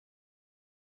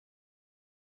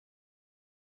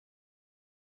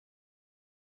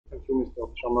thank you,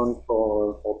 Mr. Chairman,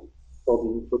 for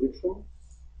the introduction.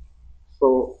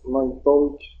 So my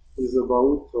talk is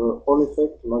about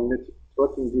all-effect magnetic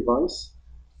tracking device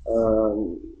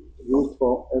used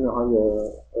for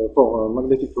MRI, for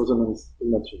magnetic resonance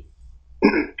imaging.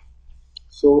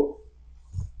 So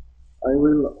I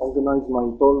will organize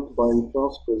my talk by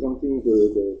first presenting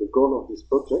the goal of this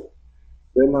project.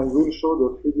 Then I will show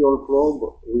the 3D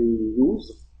probe we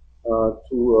use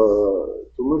to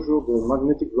measure the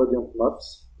magnetic gradient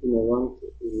maps inherent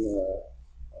in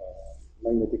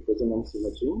magnetic resonance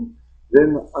imaging.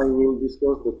 Then I will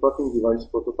discuss the tracking device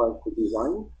prototype we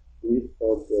designed with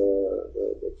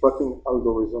the tracking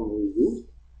algorithm we used,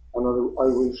 and I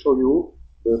will show you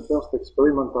the first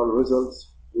experimental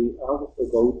results we have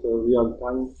about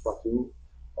real-time tracking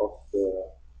of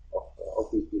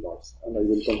this device, and I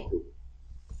will conclude.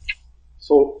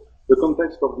 So the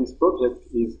context of this project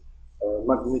is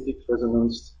magnetic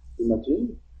resonance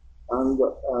imaging, and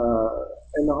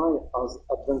MRI has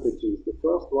advantages. The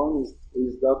first one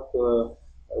is that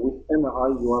with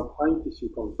MRI you have high tissue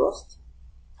contrast,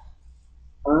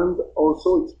 and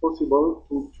also it's possible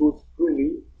to choose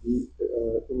freely the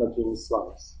imaging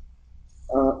slice.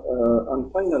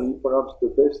 And finally, perhaps the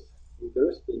best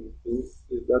interesting thing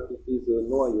is that it is a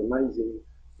no-ionizing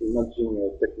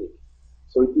imaging technique.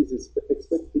 So it is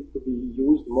expected to be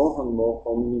used more and more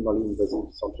for minimally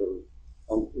invasive surgery.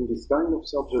 And in this kind of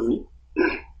surgery,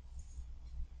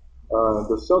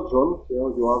 the surgeon,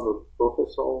 here you have a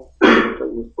professor, a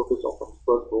Chinese professor from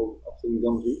Strasbourg, I think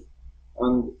Ganji,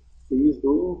 and he is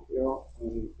doing here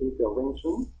an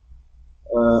intervention.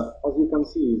 As you can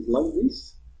see, it's like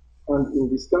this. And in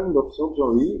this kind of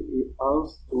surgery,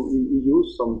 he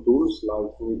used some tools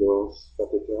like needles,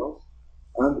 catheters,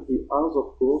 and he has,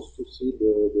 of course, to see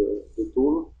the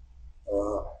tool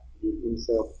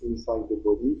insert inside the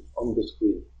body on the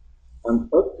screen. And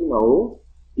up to now,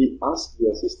 he asked the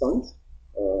assistant,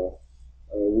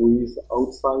 who is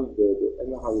outside the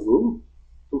MRI room,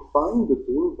 to find the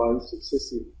tool by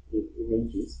successive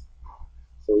images.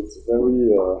 So it's very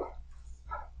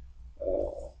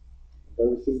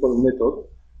simple method.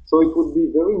 So it would be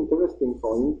very interesting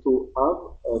for him to have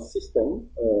a system,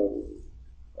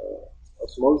 a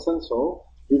small sensor,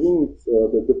 giving it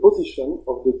the position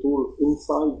of the tool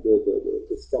inside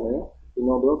the scanner in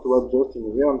order to adjust in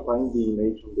real time the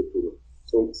image on the tool.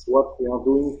 So it's what we are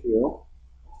doing here,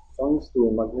 thanks to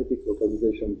a magnetic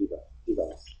localization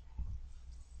device.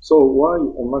 So why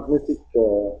a magnetic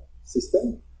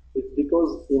system? It's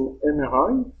because in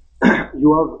MRI, you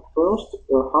have first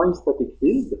a high static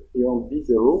field, here on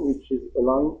B0, which is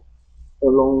aligned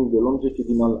along the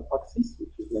longitudinal axis,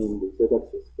 which is named the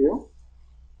Z-axis here.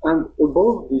 And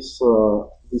above this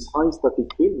high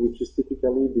static field, which is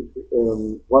typically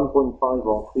between 1.5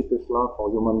 or 3 Tesla for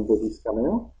human body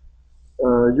scanner,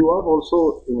 you have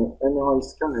also in an MRI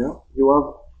scanner, you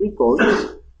have 3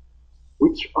 coils,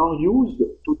 which are used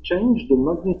to change the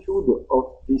magnitude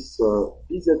of this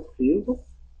BZ field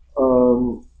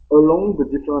along the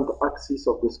different axes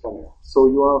of the scanner. So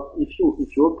you have, if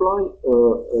you apply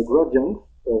a gradient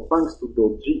thanks to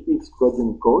the GX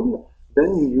gradient coil,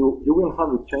 then you will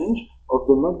have a change of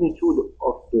the magnitude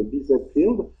of the BZ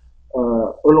field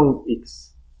along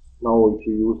X. Now, if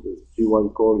you use the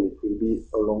GY coil, it will be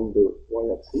along the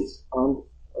Y-axis, and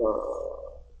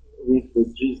with the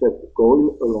GZ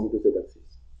coil along the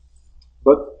Z-axis.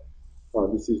 But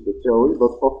this is the theory,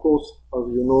 but of course, as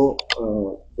you know,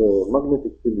 the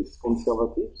magnetic field is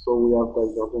conservative, so we have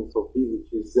divergence of B,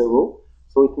 which is 0.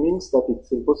 So it means that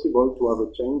it's impossible to have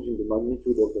a change in the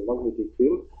magnitude of the magnetic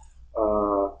field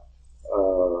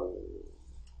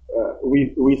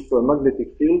with a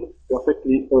magnetic field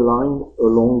perfectly aligned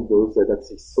along the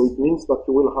Z-axis. So it means that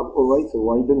you will have always a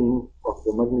widening of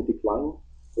the magnetic line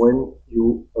when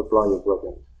you apply a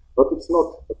gradient. But it's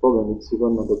not a problem, it's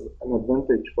even an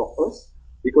advantage for us,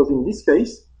 because in this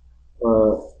case,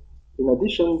 in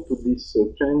addition to this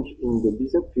change in the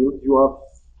BZ field, you have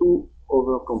 2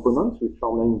 other components which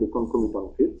are named the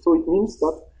concomitant field. So it means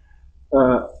that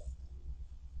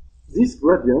these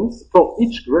gradients, for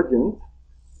each gradient,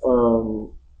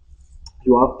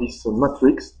 you have this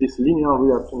matrix, this linear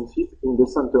relationship in the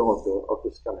center of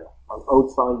the scanner. And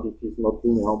outside it is not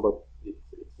linear, but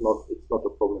it's not a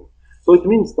problem. So it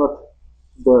means that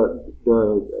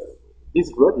this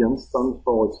gradient stands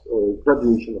for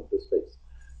graduation of the space.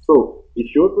 So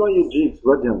if you apply a GX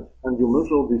gradient and you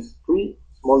measure these 3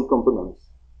 small components,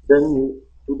 then you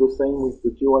do the same with the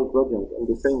GY gradient and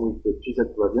the same with the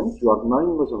GZ gradient. You have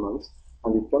 9 measurements,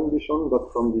 and it can be shown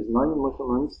that from these 9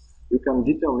 measurements you can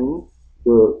determine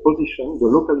the position, the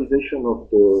localization of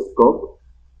the gob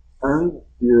and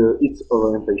its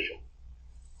orientation.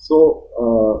 So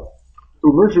to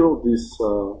measure this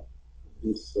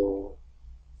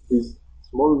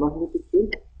small magnetic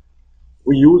field,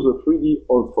 we use a 3D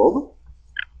Hall probe.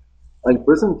 I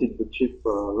presented the chip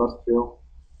last year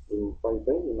in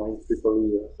Taipei in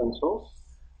IEEE sensors.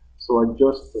 So I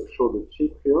just show the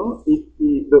chip here.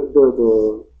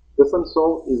 The sensor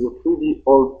is a 3D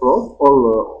Hall probe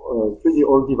or 3D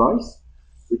Hall device,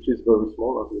 which is very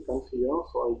small, as you can see here.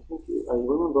 So I think I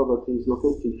remember that it is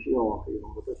located here or here,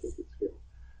 but I think it's here.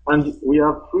 And we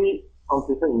have 3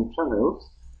 amplifying channels.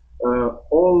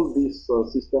 All this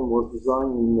system was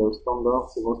designed in standard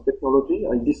CMOS technology.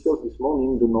 I discussed this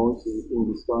morning the noise in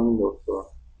this kind of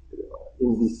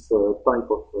type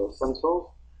of sensors,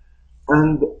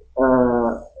 and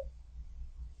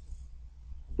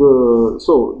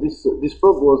so this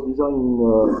probe was designed in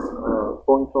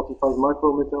 0.35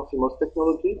 micrometer CMOS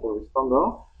technology, very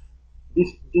standard.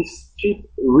 This chip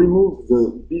removes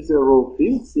the B0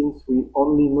 field since we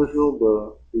only measure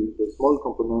the small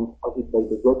component added by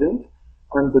the gradient,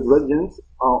 and the gradients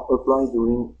are applied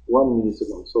during 1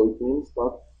 millisecond. So it means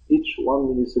that each 1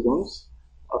 millisecond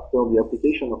after the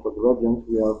application of a gradient,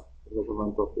 we have the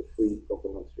measurement of the 3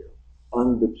 components here.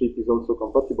 And the chip is also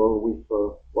compatible with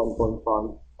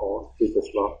 1.5 or 3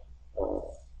 Tesla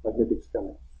magnetic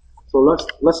scanner. So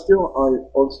last year I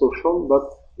also shown that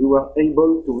we were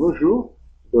able to measure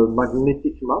the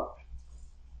magnetic map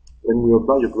when we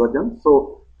apply a gradient.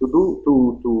 So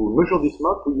to measure this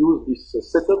map, we use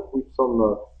this setup with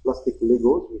some plastic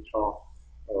Legos, which are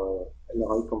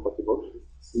NRI compatible,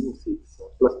 since it's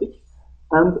plastic.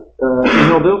 And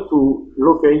in order to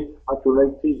locate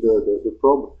accurately the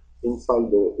probe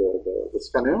inside the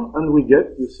scanner, and we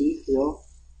get, you see here,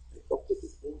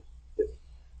 yes.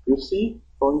 You see,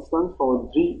 for instance, for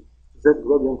a GZ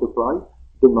gradient applied,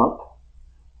 the map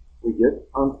we get,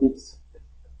 and it's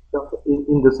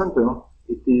in the center.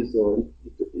 It is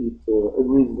it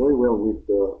agrees very well with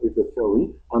the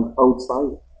theory, and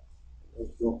outside,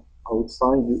 you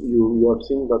have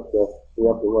seen that we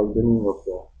have the widening of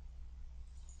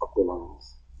the lines.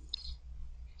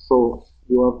 So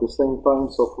you have the same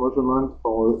times of measurement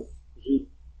for a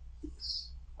GX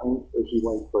and a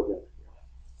GY gradient.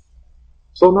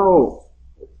 So now,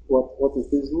 what it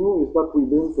is new is that we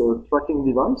built a tracking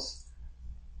device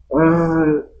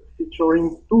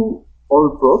featuring 2 Hall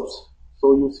probes.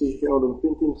 So you see here the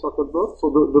printing circuit board. So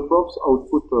the probes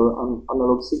output an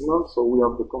analog signal. So we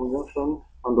have the conversion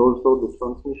and also the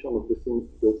transmission of the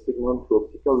signal through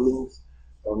optical links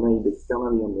made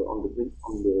externally on the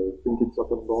printed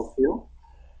circuit board here.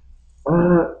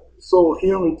 So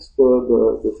here it's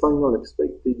the final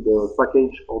expected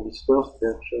package for this first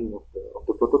version of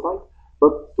the prototype.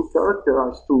 But to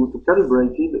characterize, to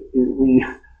calibrate it, we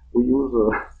use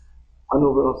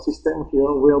another system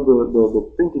here where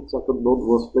the printed circuit board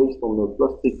was placed on a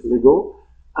plastic Lego,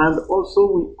 and also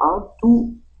we add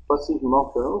 2 passive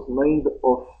markers made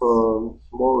of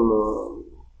small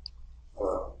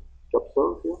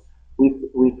capsules here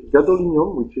with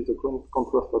gadolinium, which is a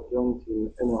contrast agent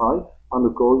in NRI, and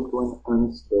a coil to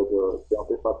enhance the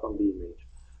artifact on the image.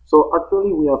 So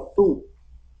actually we have 2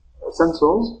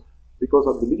 sensors, because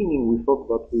at the beginning we thought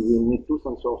that we will need 2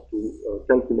 sensors to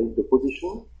calculate the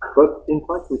position, but in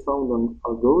fact we found an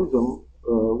algorithm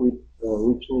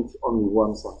which needs only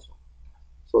 1 sensor.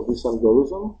 So this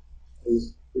algorithm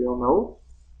is here now.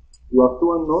 You have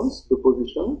 2 unknowns, the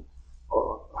position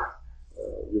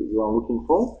you are looking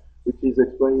for, which is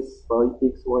expressed by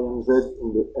X, Y, and Z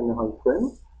in the NRI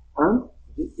frame, and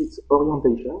its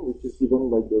orientation, which is given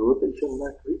by the rotation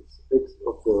matrix X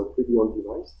of the 3D Hall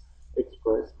device,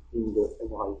 expressed in the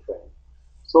NRI frame.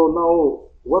 So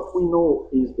now, what we know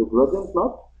is the gradient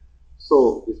map.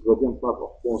 So this gradient map,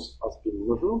 of course, has been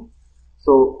measured.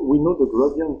 So we know the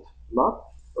gradient map.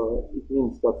 It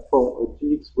means that for a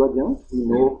GX gradient, we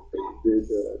know the X,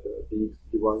 Dy,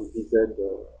 Vz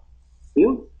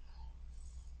field.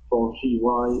 For Gy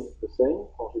the same,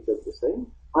 for Gz the same.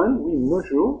 And we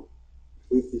measure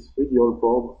with this 3D Hall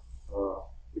probe,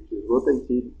 which is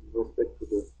rotated with respect to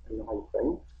the NRI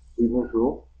frame. We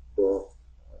measure the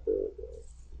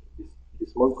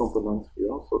small components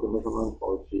here, so the measurement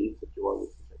for G, Gy,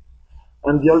 etc.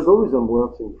 And the algorithm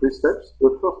works in 3 steps.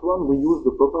 The first one, we use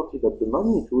the property that the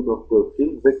magnitude of the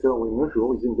field vector we measure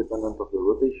is independent of the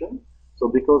rotation. So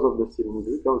because of the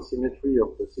cylindrical symmetry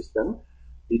of the system,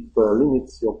 it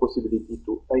limits your possibility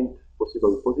to 8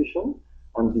 possible positions,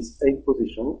 and these 8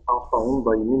 positions are found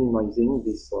by minimizing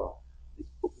this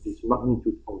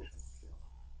magnitude function.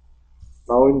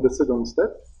 Now in the second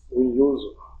step, we use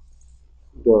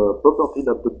the property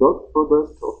that the dot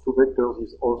product of two vectors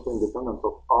is also independent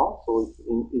of R, so it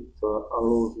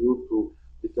allows you to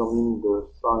determine the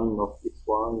sign of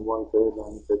xy, yz,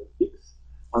 and zx.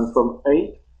 And from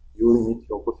 8, you limit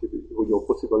your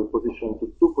possible position to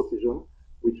two positions,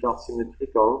 which are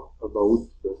symmetrical about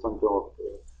the center of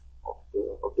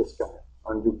the scanner.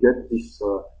 And you get this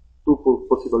two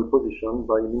possible positions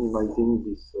by minimizing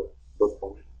this dot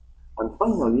function. And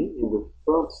finally, in the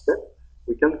third step,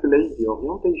 we calculate the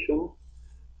orientation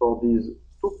for these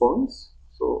 2 points.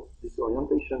 So this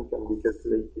orientation can be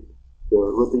calculated. The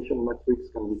rotation matrix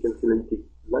can be calculated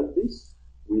like this.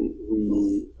 We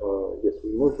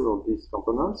measure these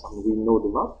components and we know the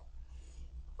map.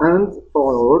 And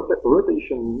for our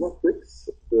rotation matrix,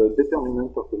 the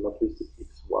determinant of the matrix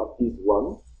is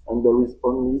 1, and there is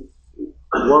only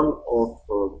one of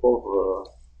both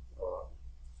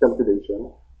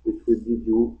calculation, which will give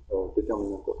you a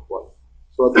determinant of 1.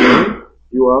 So at the end,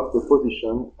 you have the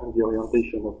position and the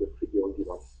orientation of the trivial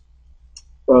device.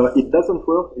 It doesn't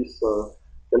work, this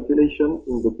calculation,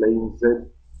 in the plane z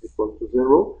equal to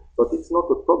 0, but it's not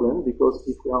a problem, because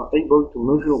if we are able to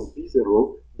measure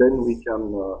B0, then we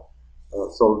can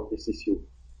solve this issue.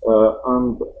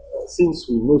 And since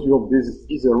we measure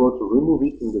B0 to remove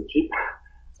it in the chip,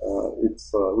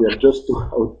 we have just to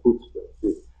output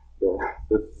the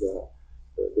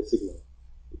signal.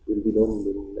 It will be done in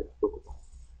the next protocol.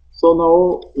 So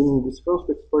now, in this first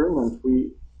experiment,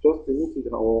 we just limited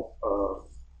our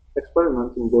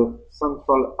experiment in the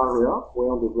central area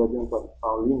where the gradients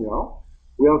are linear.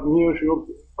 We have measured,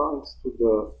 thanks to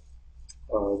the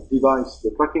device,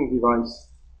 the tracking device,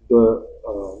 the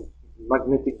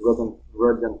magnetic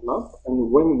gradient map.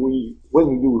 And when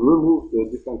you remove the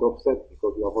different offset,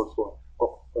 because you have also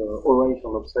orange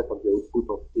and offset at the output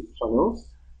of each channels,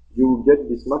 you get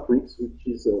this matrix, which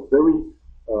is very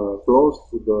close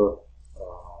to the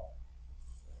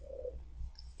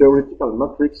theoretical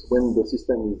matrix when the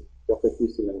system is perfectly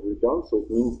cylindrical. So it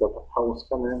means that our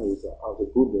scanner has a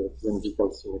good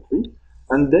cylindrical symmetry.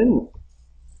 And then,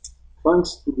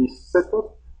 thanks to this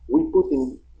setup, we put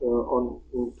in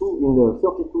the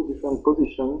 32 different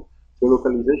positions the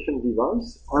localization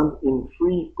device, and in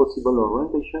 3 possible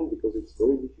orientation, because it's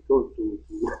very difficult to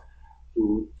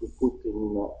put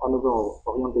in another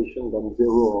orientation than 0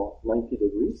 or 90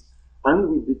 degrees. And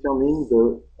we determine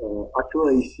the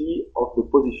accuracy of the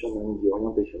position and the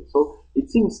orientation. So it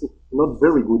seems not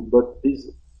very good, but these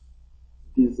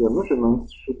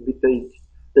measurements should be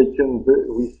taken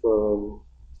with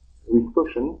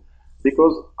caution,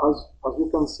 because as you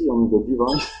can see on the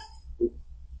device,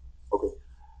 okay,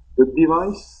 the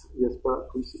device, yes,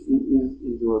 is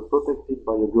protected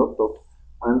by a globe top,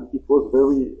 and it was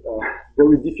very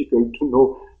difficult to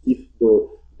know if the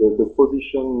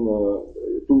position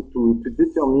to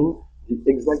determine the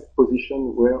exact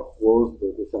position where was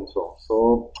the sensor.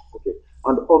 So okay,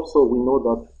 and also we know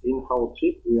that in our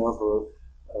chip we have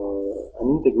an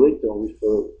integrator with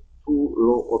 2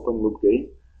 low open loop gain,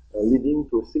 leading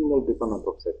to a signal dependent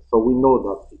offset. So we know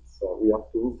that we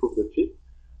have to improve the chip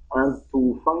and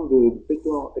to find a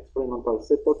better experimental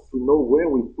setup to know where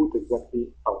we put exactly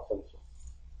our sensor.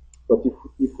 But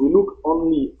if we look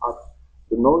only at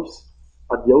the noise,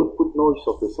 at the output noise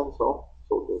of the sensor,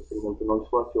 so the signal to noise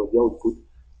ratio at the output,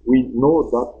 we know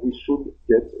that we should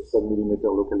get a sub-millimeter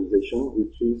localization,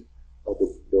 which is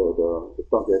the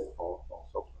target for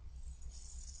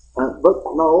software. But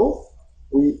now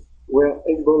we were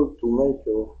able to make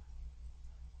a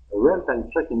real-time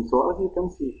tracking. So as you can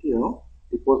see here,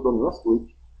 it was done last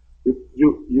week.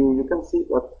 You can see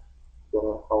that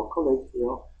our colleague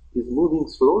here is moving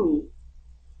slowly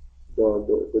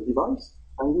the device,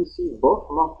 and you see both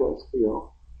markers here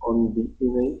on the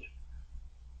image,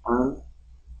 and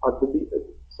at the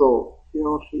so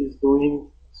here she is doing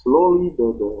slowly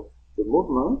the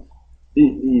movement.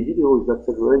 The video is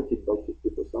accelerated by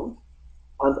 50%,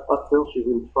 and after she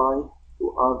will try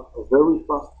to have a very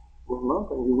fast movement,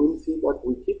 and you will see that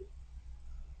we keep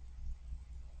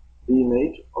the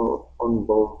image on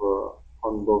both.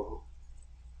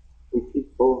 We keep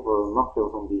both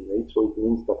markers on the image, so it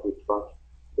means that we track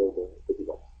the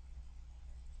device.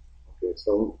 Okay,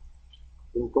 so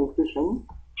in conclusion,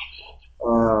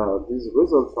 these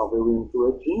results are very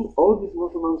encouraging. All these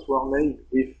measurements were made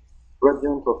with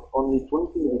gradient of only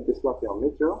 20 millitesla per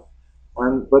meter,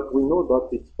 but we know that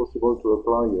it's possible to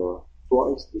apply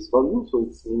twice this value, so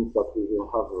it means that we will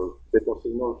have a better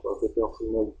signal to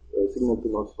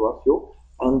noise ratio,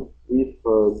 and with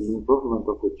the improvement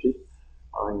of the chip,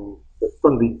 I'm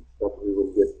convinced that we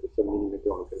will get the sub-millimeter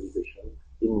localization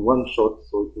in one shot,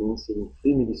 so it means in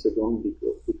 3 milliseconds,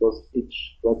 because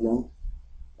each gradient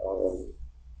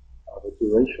have a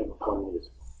duration of 1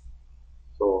 millisecond.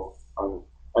 So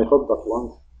I hope that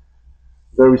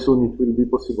very soon it will be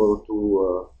possible to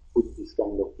put this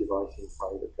kind of device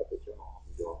inside the catheter on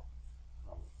your.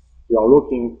 We are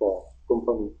looking for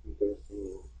companies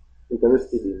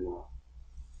interested in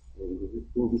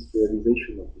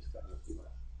industrialization of this kind of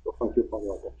device. So thank you for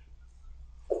your attention.